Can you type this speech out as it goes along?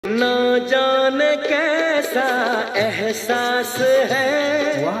ना जाने कैसा एहसास है,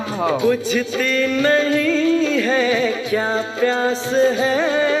 बुझती नहीं है क्या प्यास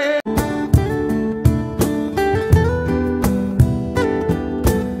है।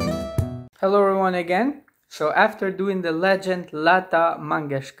 Hello everyone again. So after doing the legend Lata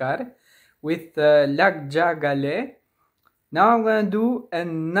Mangeshkar with Lag Ja Gale, now I'm gonna do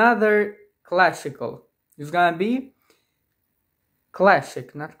another classical. It's gonna be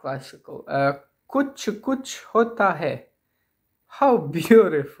classic, not classical. Kuch Kuch Hota Hai. How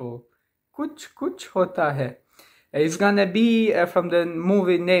beautiful! Kuch Kuch Hota Hai. It's gonna be from the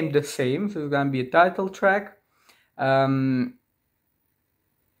movie named the same, so it's gonna be a title track.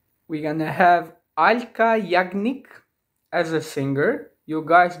 We're gonna have Alka Yagnik as a singer. You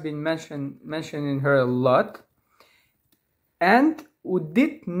guys been mentioning her a lot. And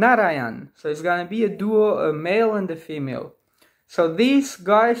Udit Narayan. So it's gonna be a duo, a male and a female. So these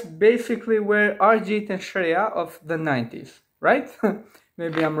guys basically were Arjit and Shreya of the 90s, right?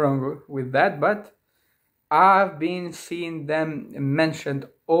 Maybe I'm wrong with that, but I've been seeing them mentioned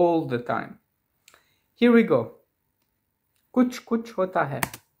all the time. Here we go. Kuch Kuch Hota Hai.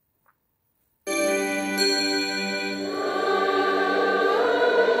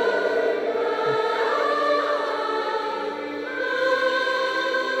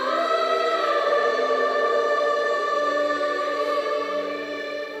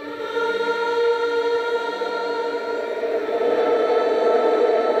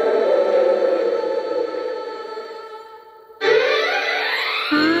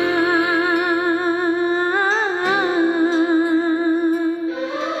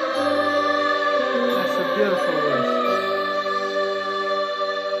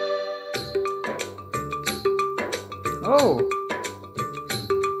 Oh,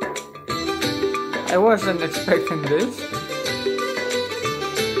 I wasn't expecting this.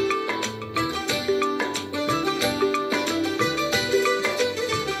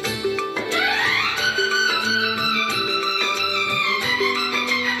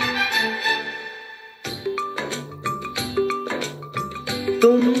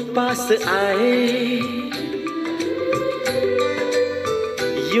 तुम पास आए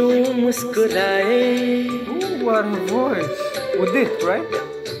यूं मुस्कुराए। What a voice! Udit, right?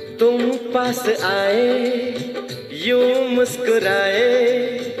 तुम पास आए यूं मुस्कुराए,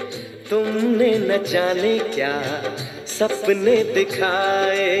 तुमने न जाने क्या सपने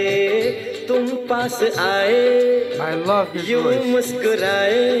दिखाए। तुम पास आए यूं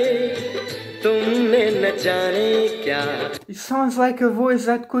मुस्कुराए, तुमने न जाने क्या। It sounds like a voice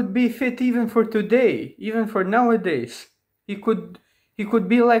that could be fit even for today, even for nowadays. He could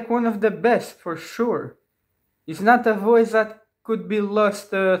be like one of the best for sure. It's not a voice that could be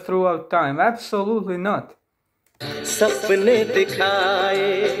lost throughout time. Absolutely not. सपने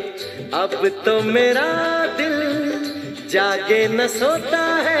दिखाए अब तो मेरा दिल जागे न सोता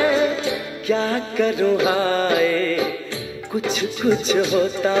है, क्या करूँ हाय कुछ कुछ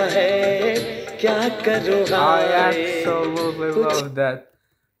होता है, क्या करूँ हाय। I absolutely love that.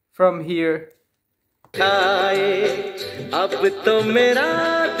 From here. खाए अब तो मेरा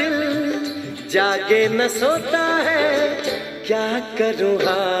दिल जागे न सोता है, क्या करूँ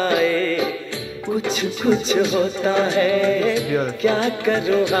हाय कुछ कुछ होता है, क्या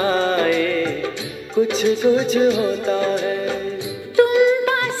करूँ हाय कुछ कुछ होता है। तुम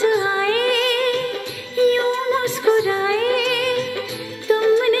पास आए यूं मुस्कुराए,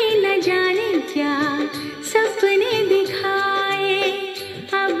 तुमने न जाने क्या सपने दिखाए।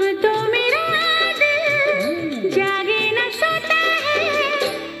 अब तो मेरा दिल जागे न सोता है,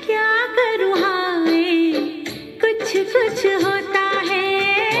 क्या करूँ हाय कुछ कुछ होता है,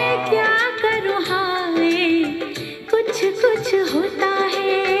 क्या करूँ हाय कुछ कुछ होता है।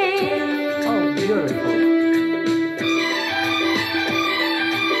 Oh, beautiful.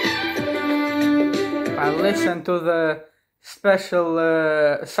 I listen to the special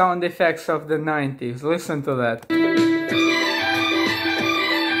sound effects of the 90s. Listen to that.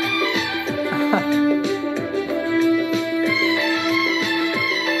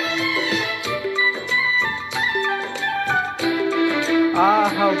 Ah,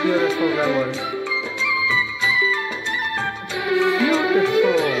 how beautiful that was.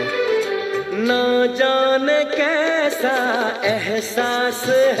 Beautiful. ना जाने कैसा एहसास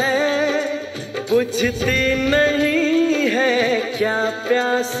है, बुझती नहीं है क्या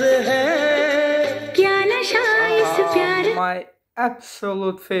प्यास है। क्या नशा इस प्यार। My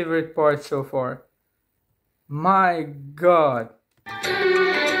absolute favorite part so far. My God.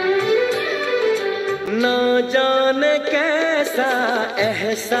 ना जाने कैसा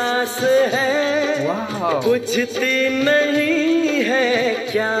एहसास है, Wow. बुझती नहीं है,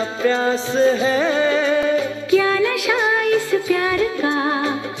 क्या प्यास है, क्या नशा इस प्यार का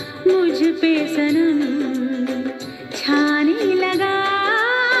मुझ पे सनम छाने लगा।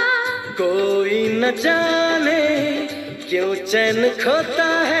 कोई न जाने क्यों चैन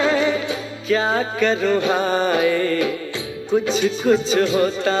खोता है, क्या करूँ हाय कुछ कुछ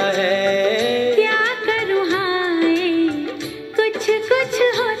होता है। क्या करूँ हाय कुछ कुछ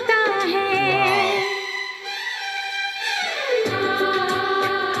होता है।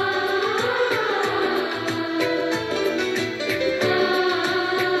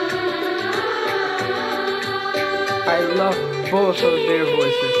 I love both of their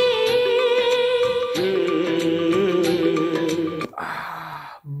voices.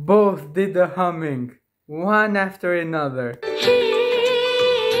 Both did the humming, one after another.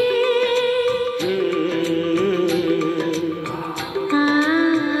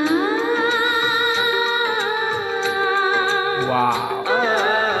 Wow.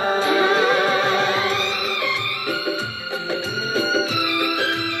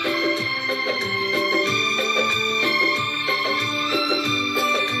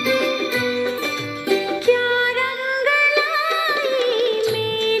 क्या रंग लाई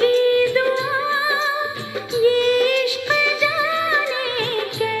मेरी दुआ, ये इश्क जाने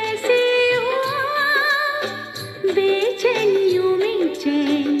कैसे हुआ। बेचैनियों में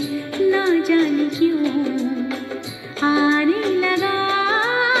चैन ना जाने क्यों आने लगा।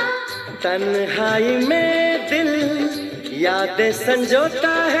 तन्हाई में दिल यादें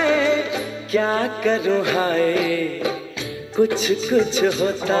संजोता है, क्या करूँ हाय कुछ कुछ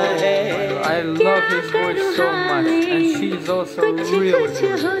होता है। I love his voice so much, and she's also कुछ really कुछ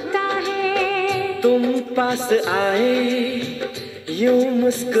good. होता है। तुम पास आए यूं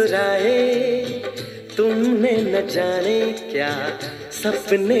मुस्कुराए, तुमने न जाने क्या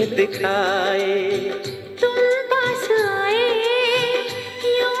सपने दिखाए। तुम पास आए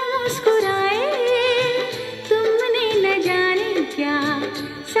यूं मुस्कुराए, तुमने न जाने क्या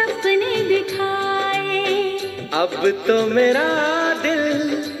सपने दिखाए। अब तो मेरा दिल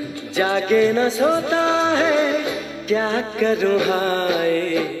जागे न सोता है, क्या करूँ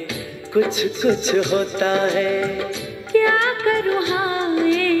हाय कुछ कुछ होता है। क्या करूँ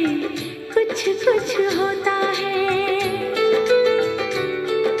हाय कुछ कुछ होता है।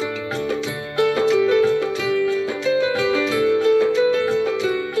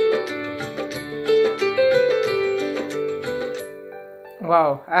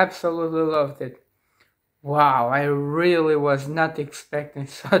 Wow, absolutely loved it. Wow, I really was not expecting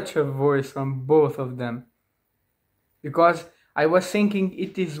such a voice from both of them. Because I was thinking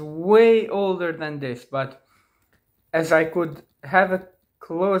it is way older than this, but as I could have a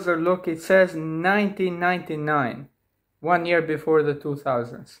closer look, it says 1999, 1 year before the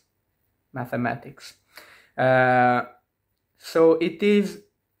 2000s. Mathematics. So it is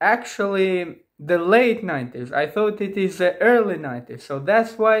actually the late 90s. I thought it is the early 90s, so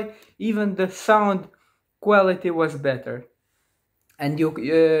that's why even the sound quality was better. And you,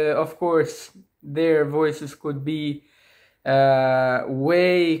 of course, their voices could be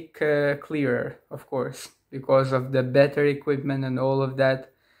way clearer, of course, because of the better equipment and all of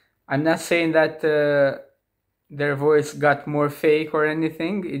that. I'm not saying that their voice got more fake or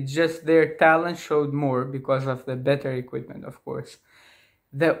anything. It's just their talent showed more because of the better equipment, of course.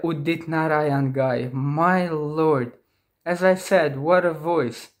 The Udit Narayan guy, my lord. As I said, what a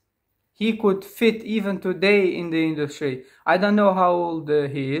voice. He could fit even today in the industry. I don't know how old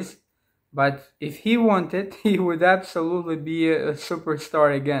he is, but if he wanted, he would absolutely be a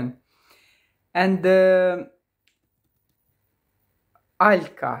superstar again. And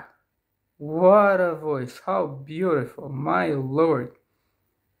Alka, what a voice, how beautiful, my lord.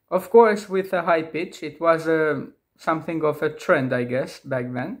 Of course, with a high pitch, it was something of a trend, I guess,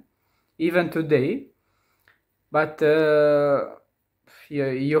 back then, even today. But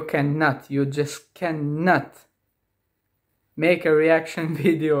you just cannot make a reaction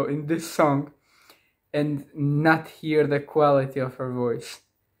video in this song and not hear the quality of her voice,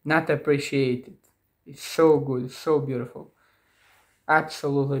 not appreciate it. It's so good, so beautiful,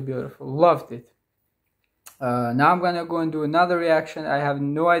 absolutely beautiful, loved it. Now I'm gonna go and do another reaction. I have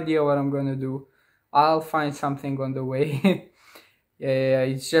no idea what I'm gonna do. I'll find something on the way. Yeah,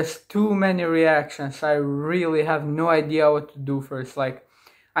 it's just too many reactions. I really have no idea what to do first. Like,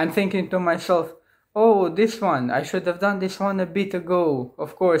 I'm thinking to myself, oh, this one, I should have done this one a bit ago.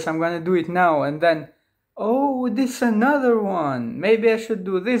 Of course, I'm gonna do it now. And then, oh, this another one. Maybe I should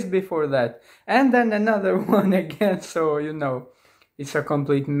do this before that. And then another one again. So, you know, it's a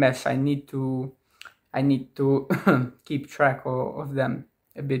complete mess. I need to keep track of them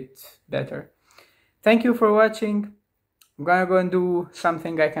a bit better. Thank you for watching. I'm gonna go and do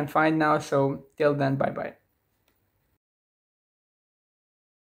something I can find now. So till then, bye bye.